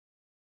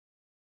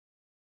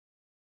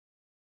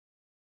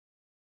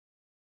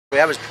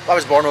I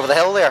was born over the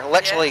hill there,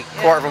 literally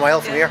quarter of a mile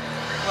from here.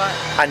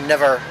 Right. And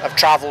I've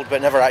travelled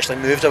but never actually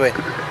moved away.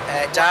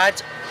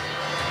 Dad,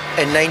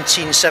 in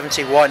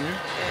 1971,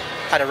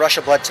 had a rush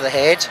of blood to the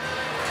head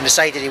and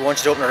decided he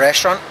wanted to open a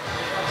restaurant.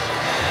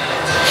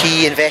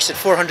 He invested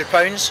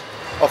 £400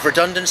 of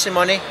redundancy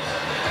money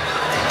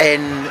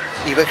in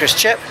the ubiquitous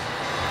chip.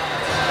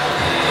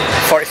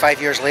 45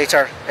 years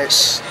later,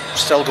 it's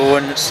still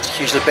going, it's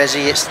hugely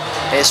busy, it's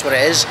what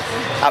it is.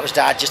 That was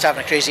Dad just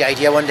having a crazy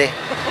idea one day.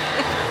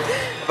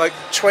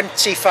 About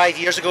 25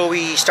 years ago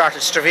we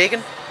started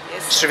Stravagan.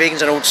 Yes.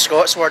 Stravagan's an old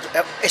Scots word.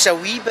 It's a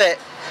wee bit,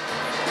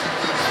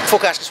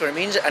 folk ask us what it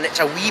means, and it's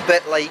a wee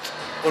bit like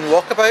on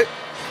walkabout.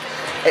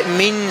 It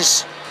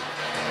means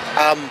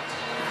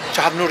to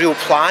have no real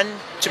plan,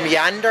 to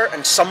meander,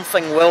 and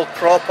something will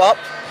crop up.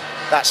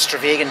 That's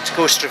Stravagan, to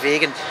go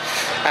Stravagan.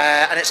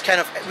 And it's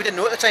kind of, we didn't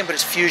know at the time, but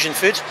it's fusion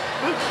food.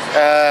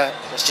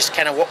 It's just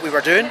kind of what we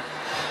were doing.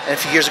 And a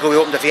few years ago we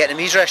opened a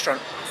Vietnamese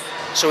restaurant.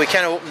 So we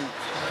kind of open,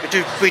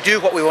 we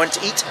do what we want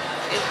to eat.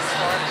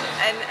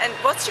 And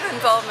what's your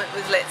involvement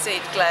with Let's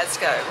Eat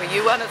Glasgow? Were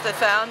you one of the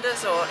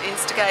founders or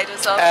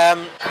instigators of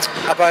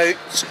it?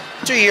 About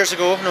 2 years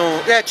ago,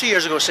 2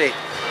 years ago say,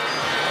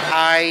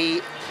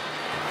 I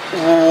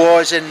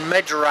was in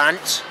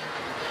mid-rant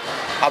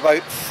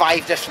about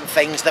 5 different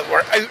things that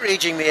were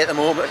outraging me at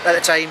the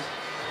time.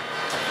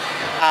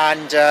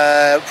 And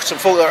some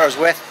folk that I was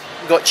with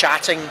got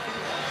chatting,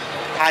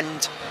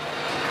 and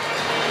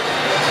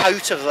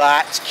out of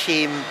that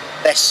came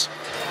this.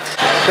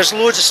 There's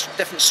loads of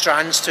different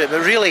strands to it,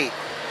 but really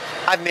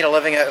I've made a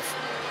living out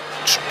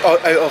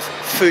of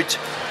food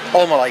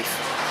all my life,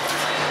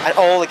 and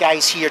all the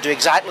guys here do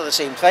exactly the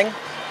same thing,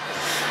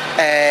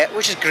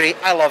 which is great.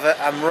 I love it.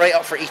 I'm right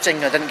up for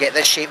eating. I didn't get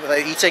this shape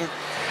without eating,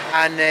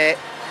 and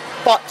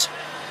but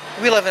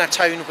we live in a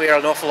town where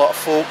an awful lot of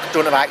folk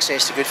don't have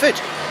access to good food,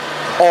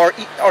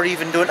 or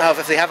even don't have,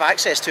 if they have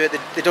access to it,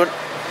 they don't,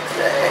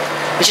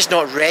 it's just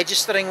not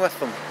registering with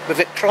them. We've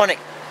got chronic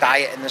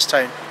diet in this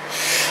town,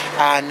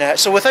 and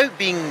so without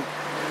being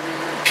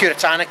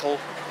puritanical,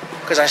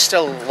 because I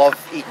still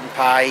love eating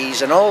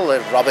pies and all the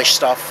rubbish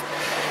stuff,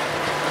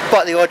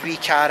 but the odd wee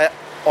carrot,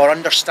 or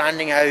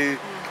understanding how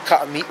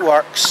cut of meat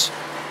works,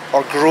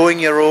 or growing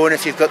your own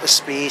if you've got the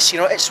space,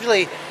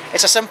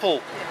 it's a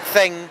simple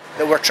thing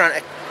that we're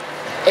trying to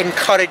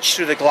encourage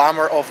through the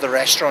glamour of the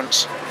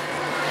restaurants.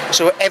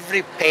 So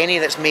every penny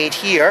that's made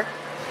here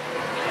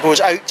goes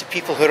out to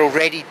people who are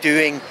already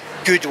doing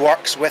good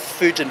works with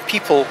food and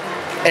people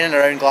in and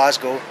around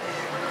Glasgow.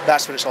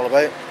 That's what it's all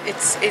about.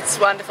 It's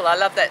wonderful. I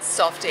love that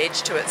soft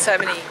edge to it. So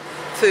many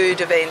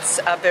food events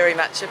are very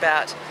much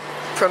about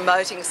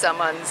promoting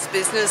someone's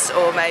business,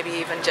 or maybe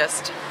even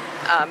just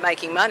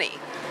making money.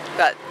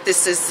 But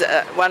this is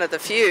one of the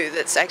few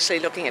that's actually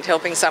looking at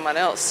helping someone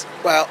else.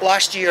 Well,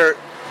 last year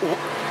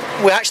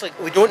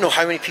we don't know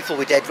how many people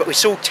we did, but we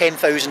sold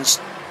 10,000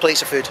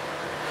 plates of food.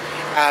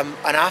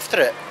 And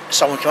after it,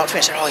 someone came up to me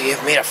and said, "Oh,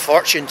 you've made a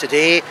fortune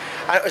today."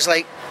 And it was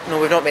like, "No,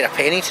 we've not made a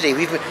penny today."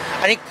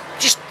 And he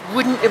just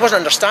wouldn't. It wasn't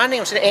understanding.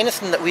 I'm saying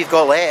anything that we've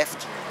got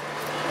left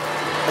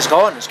is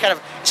gone.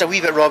 It's a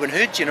wee bit Robin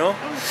Hood,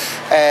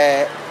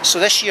 So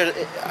this year,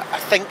 I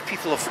think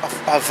people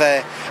have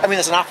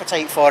there's an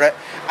appetite for it,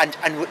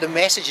 and the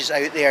message is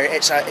out there.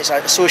 It's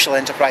a social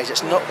enterprise.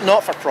 It's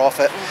not for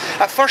profit.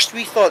 At first,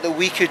 we thought that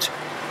we could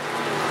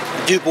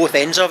do both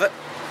ends of it.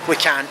 We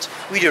can't.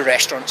 We do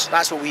restaurants.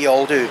 That's what we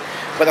all do.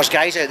 But there's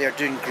guys out there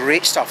doing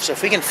great stuff. So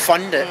if we can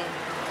fund it,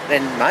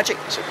 then magic.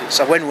 It's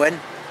a win-win.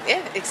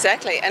 Yeah,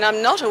 exactly. And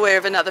I'm not aware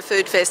of another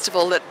food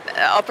festival that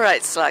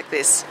operates like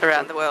this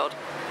around the world.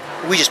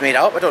 We just made it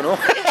up. I don't know.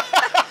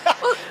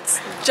 Well, it's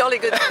a jolly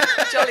good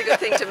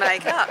thing to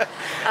make up.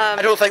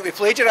 I don't think we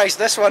plagiarised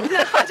this one.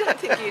 No, I don't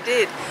think you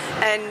did.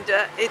 And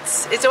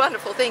it's a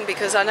wonderful thing,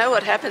 because I know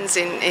what happens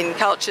in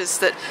cultures,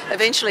 that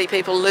eventually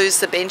people lose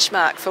the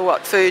benchmark for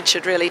what food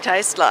should really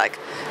taste like.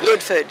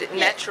 Good food,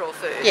 natural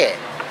food. Yeah.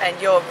 And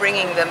you're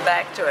bringing them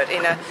back to it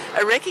in a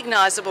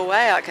recognisable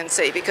way, I can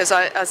see, because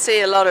I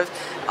see a lot of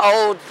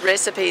old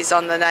recipes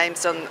on the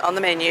names on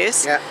the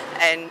menus,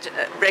 and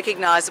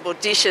recognisable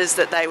dishes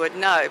that they would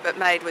know, but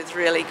made with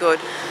really good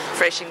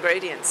fresh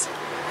ingredients.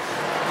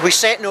 We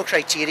set no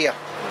criteria.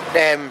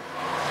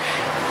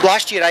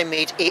 Last year I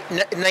made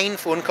 9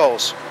 phone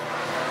calls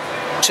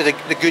to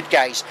the good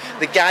guys.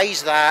 The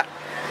guys that,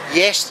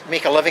 yes,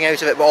 make a living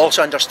out of it, but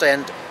also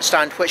understand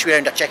which way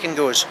around a chicken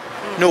goes,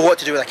 know what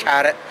to do with a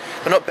carrot.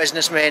 They're not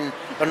businessmen,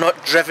 they're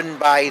not driven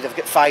by, they've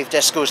got 5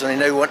 discos and they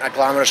now want a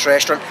glamorous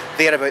restaurant.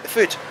 They're about the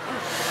food.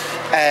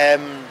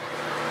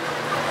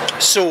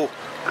 So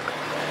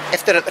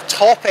if they're at the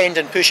top end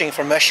and pushing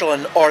for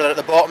Michelin, or they're at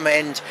the bottom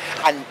end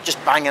and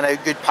just banging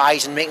out good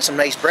pies and making some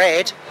nice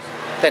bread,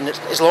 then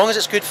as long as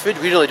it's good food,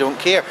 we really don't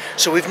care.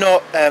 So we've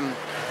not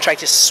tried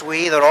to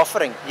sway their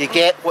offering. You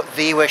get what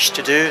they wish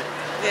to do.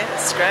 Yeah,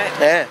 that's great.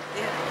 Yeah.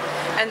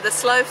 And the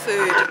slow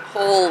food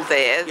hall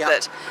there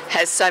that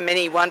has so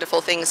many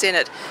wonderful things in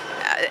it,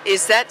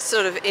 is that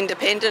sort of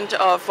independent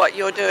of what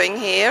you're doing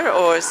here,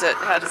 or is it,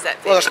 how does that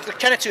feel? Well, there's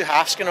kind of 2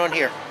 halves going on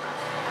here.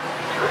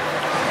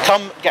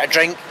 Come, get a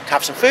drink,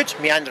 have some food,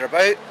 meander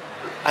about,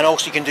 and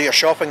also you can do your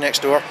shopping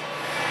next door.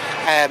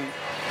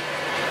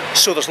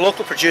 So there's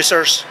local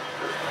producers,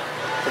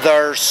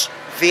 there's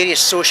various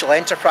social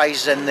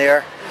enterprises in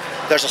there.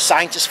 There's a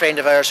scientist friend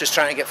of ours who's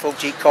trying to get folk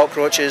to eat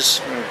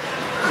cockroaches.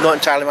 Not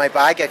entirely my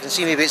bag. I can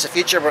see maybe it's the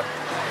future, but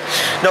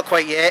not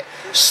quite yet.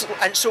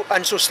 And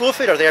so slow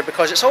food are there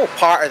because it's all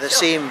part of the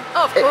same.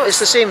 Oh, of course. It's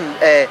the same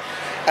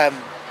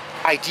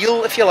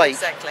ideal, if you like.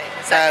 Exactly.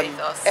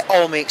 Ethos. It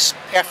all makes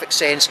perfect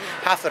sense.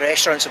 Half the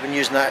restaurants have been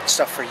using that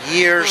stuff for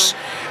years.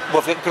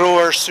 We've got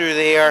growers through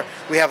there.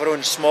 We have our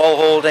own small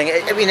holding.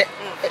 I mean,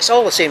 it's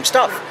all the same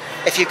stuff.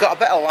 If you've got a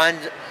bit of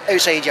land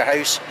outside your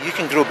house, you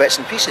can grow bits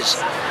and pieces.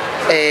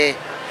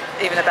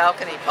 Even a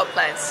balcony, pot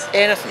plants.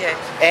 Anything.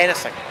 Yeah.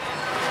 Anything.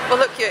 Well,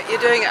 look, you're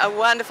doing a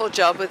wonderful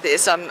job with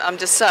this. I'm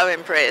just so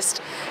impressed.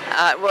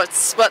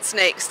 What's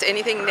next?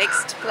 Anything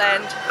next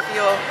planned for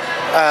your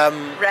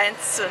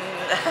rants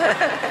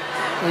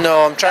and?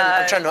 No, I'm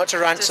trying not to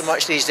rant so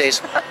much these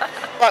days.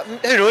 But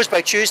who knows?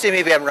 By Tuesday,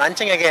 maybe I'm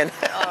ranting again.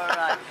 All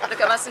right.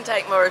 Look, I mustn't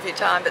take more of your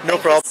time, but no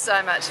thank problem. you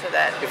so much for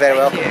that. You're very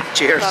welcome. You.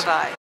 Cheers. Bye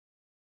bye.